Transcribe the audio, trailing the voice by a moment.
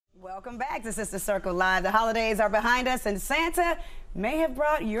Welcome back to Sister Circle Live. The holidays are behind us, and Santa may have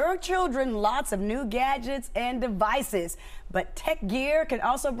brought your children lots of new gadgets and devices. But tech gear can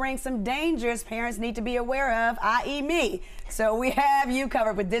also bring some dangers parents need to be aware of, i.e. me. So we have you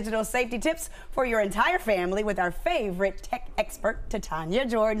covered with digital safety tips for your entire family with our favorite tech expert, Titania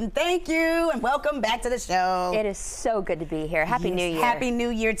Jordan. Thank you, and welcome back to the show. It is so good to be here. Happy New Year. Happy New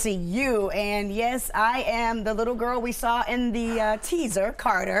Year to you. And yes, I am the little girl we saw in the teaser,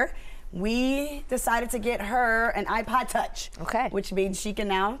 Carter. We decided to get her an iPod Touch, which means she can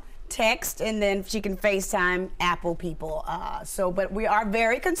now text and then she can FaceTime Apple people. But we are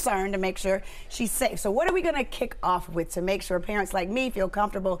very concerned to make sure she's safe. So what are we going to kick off with to make sure parents like me feel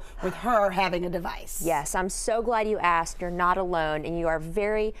comfortable with her having a device? Yes, I'm so glad you asked. You're not alone, and you are a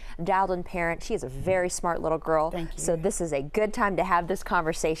very dialed-in parent. She is a very smart little girl. Thank you. So this is a good time to have this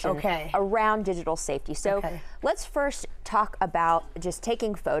conversation around digital safety. So let's first talk about just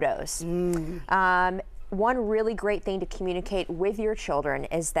taking photos. One really great thing to communicate with your children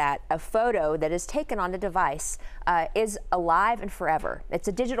is that a photo that is taken on a device is alive and forever. It's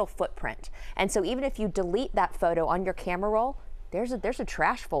a digital footprint. And so even if you delete that photo on your camera roll, there's a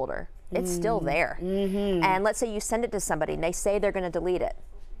trash folder. It's still there. And let's say you send it to somebody and they say they're going to delete it.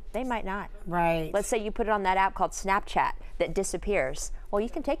 They might not. Right. Let's say you put it on that app called Snapchat that disappears. Well, you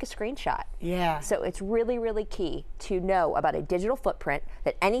can take a screenshot. Yeah. So it's really, really key to know about a digital footprint,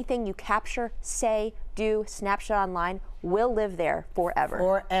 that anything you capture, say, do, snapshot online will live there forever.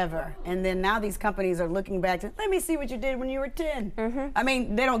 Forever. And then now these companies are looking back to, let me see what you did when you were 10. I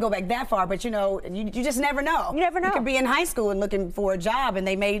mean, they don't go back that far, but you know, you just never know. You never know. You could be in high school and looking for a job and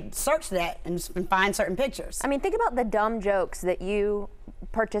they may search that and find certain pictures. I mean, think about the dumb jokes that you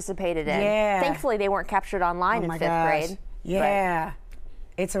participated in. Yeah. Thankfully, they weren't captured online in 5th grade. Yeah.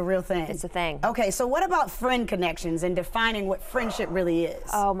 It's a real thing. It's a thing. Okay, so what about friend connections and defining what friendship really is?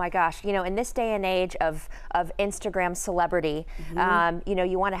 Oh my gosh, you know, in this day and age of Instagram celebrity, you know,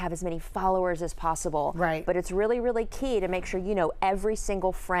 you want to have as many followers as possible. Right. But it's really, really key to make sure you know every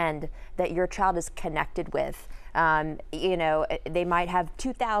single friend that your child is connected with. You know, they might have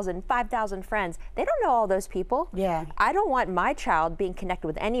 2,000, 5,000 friends. They don't know all those people. Yeah. I don't want my child being connected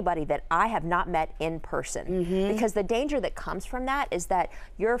with anybody that I have not met in person. Because the danger that comes from that is that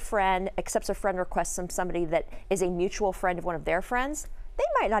your friend accepts a friend request from somebody that is a mutual friend of one of their friends. They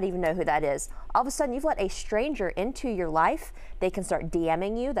might not even know who that is. All of a sudden, you've let a stranger into your life. They can start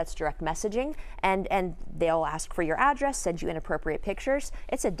DMing you, that's direct messaging, and they'll ask for your address, send you inappropriate pictures.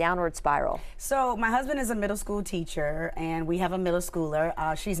 It's a downward spiral. So my husband is a middle school teacher, and we have a middle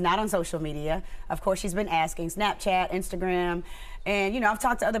schooler. She's not on social media. Of course, she's been asking Snapchat, Instagram, and you know, I've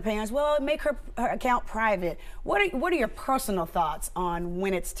talked to other parents, well, make her account private. What are your personal thoughts on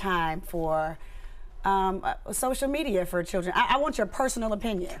when it's time for social media for children? I want your personal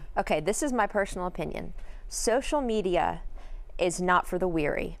opinion. Okay, this is my personal opinion. Social media is not for the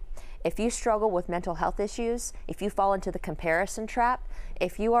weary. If you struggle with mental health issues, if you fall into the comparison trap,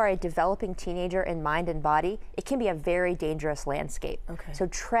 if you are a developing teenager in mind and body, it can be a very dangerous landscape. Okay. So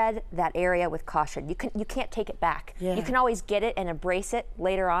tread that area with caution. You can't take it back. Yeah. You can always get it and embrace it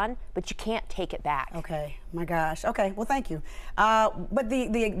later on, but you can't take it back. Okay, my gosh. Okay, well, thank you. But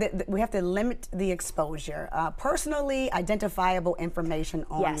we have to limit the exposure. Personally identifiable information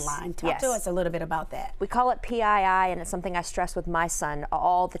online. Talk to us a little bit about that. We call it PII, and it's something I stress with my son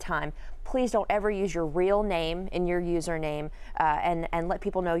all the time. Please don't ever use your real name in your username, and let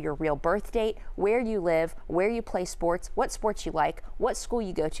people know your real birth date, where you live, where you play sports, what sports you like, what school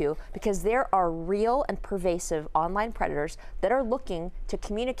you go to, because there are real and pervasive online predators that are looking to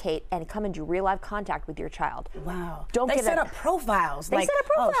communicate and come into real live contact with your child. Wow. They set up profiles. They set up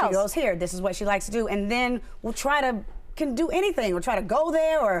profiles. Oh, she goes here, this is what she likes to do, and then we'll can do anything. We'll try to go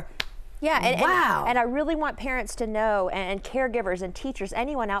there or... Yeah, and I really want parents to know, and caregivers and teachers,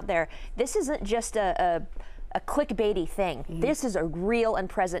 anyone out there, this isn't just a clickbaity thing. This is a real and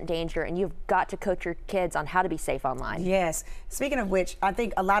present danger, and you've got to coach your kids on how to be safe online. Yes. Speaking of which, I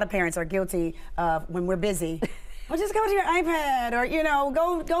think a lot of parents are guilty of when we're busy. Well, just go to your iPad, or you know,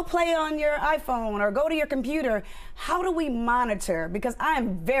 go play on your iPhone, or go to your computer. How do we monitor? Because I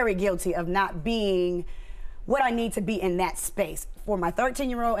am very guilty of not being what I need to be in that space for my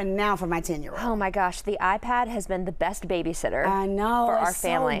 13-year-old and now for my 10-year-old. Oh my gosh, the iPad has been the best babysitter. I know, for our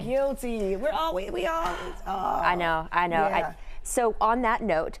family. So guilty. We always. I know. Yeah. So on that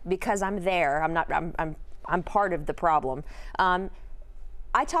note, because I'm there, I'm part of the problem.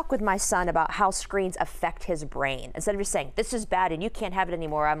 I talk with my son about how screens affect his brain. Instead of just saying, this is bad and you can't have it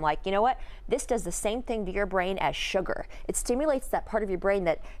anymore, I'm like, you know what? This does the same thing to your brain as sugar. It stimulates that part of your brain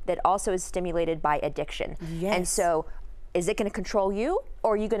that also is stimulated by addiction. Yes. And so is it going to control you,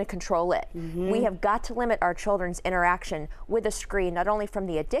 or are you going to control it? We have got to limit our children's interaction with a screen, not only from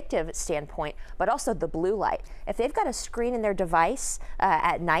the addictive standpoint, but also the blue light. If they've got a screen in their device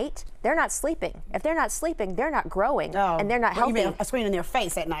at night, they're not sleeping. If they're not sleeping, they're not growing, and they're not healthy. You mean a screen in their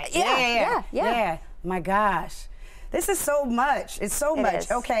face at night? Yeah. My gosh. This is so much. It's so much.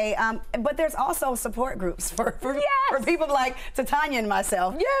 Okay, but there's also support groups for people like Titania and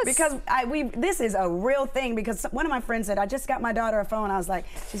myself. Yes. Because this is a real thing. Because one of my friends said, I just got my daughter a phone. I was like,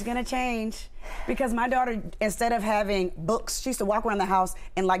 she's gonna change. Because my daughter, instead of having books, she used to walk around the house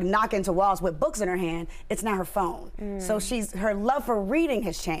and like knock into walls with books in her hand. It's now her phone. So her love for reading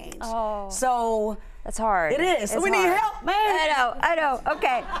has changed. Oh. So. That's hard. It is. So we need help, man. I know.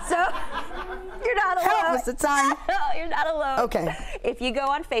 Okay, so you're not alone. Help us, Titania. You're not alone. Okay. If you go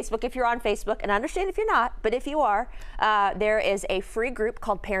on Facebook, if you're on Facebook, and I understand if you're not, but if you are, there is a free group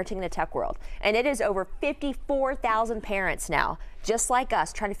called Parenting in the Tech World. And it is over 54,000 parents now, just like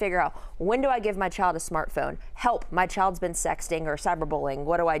us, trying to figure out, when do I give my child a smartphone? Help, my child's been sexting or cyberbullying.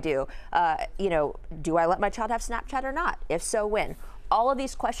 What do I do? Do I let my child have Snapchat or not? If so, when? All of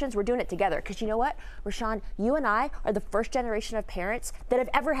these questions, we're doing it together. Because you know what, Rashawn, you and I are the first generation of parents that have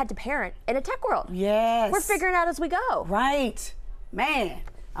ever had to parent in a tech world. Yes. We're figuring out as we go. Right. Man,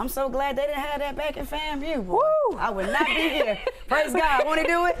 I'm so glad they didn't have that back in FAMU, boy. Woo. I would not be here. Praise God. Want to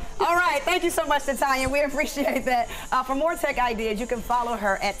do it? All right. Thank you so much, Titania. We appreciate that. For more tech ideas, you can follow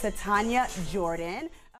her at Titania Jordan.